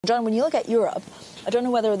John, when you look at Europe, I don't know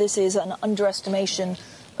whether this is an underestimation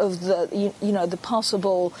of the, the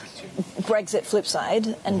possible Brexit flip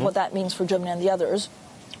side and what that means for Germany and the others,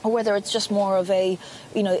 or whether it's just more of a,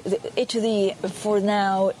 Italy for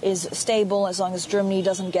now is stable as long as Germany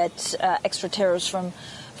doesn't get extra tariffs from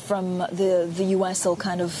the US, they'll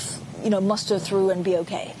kind of, muster through and be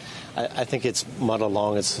okay. I think it's muddled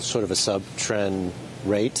along as sort of a sub-trend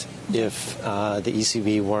rate. If the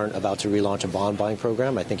ECB weren't about to relaunch a bond buying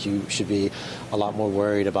program, I think you should be a lot more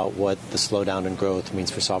worried about what the slowdown in growth means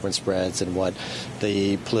for sovereign spreads and what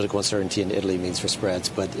the political uncertainty in Italy means for spreads.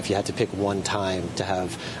 But if you had to pick one time to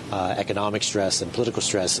have economic stress and political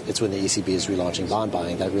stress, it's when the ECB is relaunching bond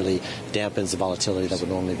buying. That really dampens the volatility that would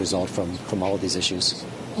normally result from all of these issues.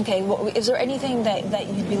 Okay, well, is there anything that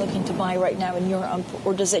you'd be looking to buy right now in Europe,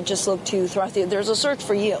 or does it just look to throughout there's a search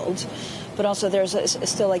for yield, but also there's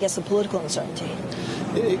still, I guess, a political uncertainty?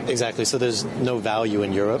 Exactly. So there's no value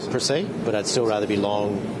in Europe per se, but I'd still rather be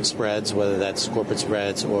long spreads, whether that's corporate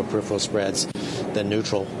spreads or peripheral spreads, than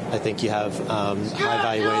neutral. I think you have high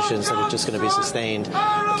valuations that are just going to be sustained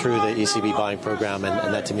through the ECB buying program,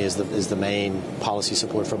 and that to me is the main policy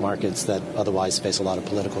support for markets that otherwise face a lot of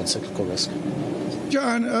political and cyclical risk.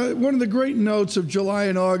 John, one of the great notes of July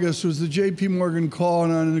and August was the JPMorgan call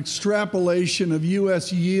on an extrapolation of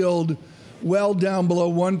U.S. yield well down below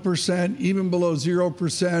 1%, even below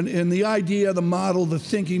 0%. And the idea, the model, the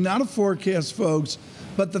thinking, not a forecast, folks,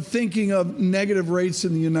 but the thinking of negative rates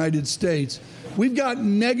in the United States. We've got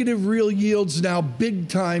negative real yields now big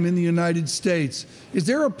time in the United States. Is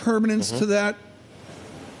there a permanence to that?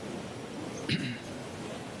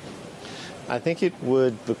 I think it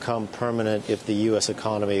would become permanent if the U.S.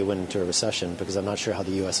 economy went into a recession, because I'm not sure how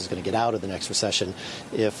the U.S. is going to get out of the next recession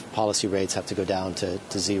if policy rates have to go down to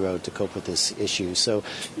zero to cope with this issue. So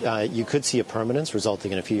you could see a permanence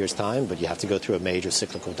resulting in a few years' time, but you have to go through a major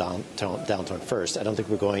cyclical downturn first. I don't think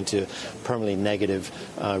we're going to permanently negative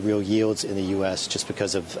real yields in the U.S. just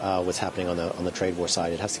because of what's happening on the trade war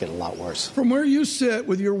side. It has to get a lot worse. From where you sit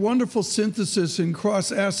with your wonderful synthesis in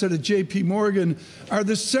cross-asset at JPMorgan, are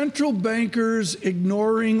the central bankers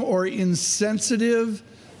ignoring or insensitive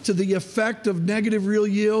to the effect of negative real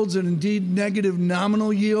yields and indeed negative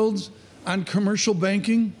nominal yields on commercial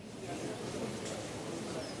banking?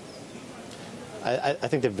 I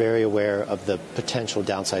think they're very aware of the potential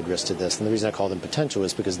downside risk to this. And the reason I call them potential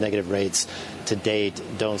is because negative rates to date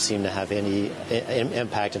don't seem to have any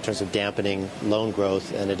impact in terms of dampening loan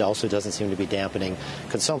growth. And it also doesn't seem to be dampening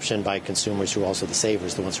consumption by consumers who are also the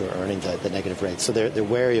savers, the ones who are earning the negative rates. So they're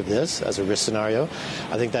wary of this as a risk scenario.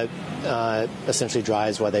 I think that essentially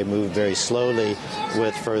drives why they move very slowly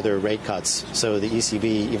with further rate cuts. So the ECB,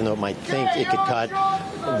 even though it might think it could cut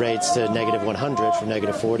rates to negative 100 from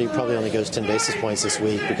negative 40, probably only goes 10 basis points this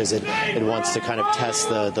week because it wants to kind of test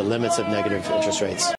the limits of negative interest rates.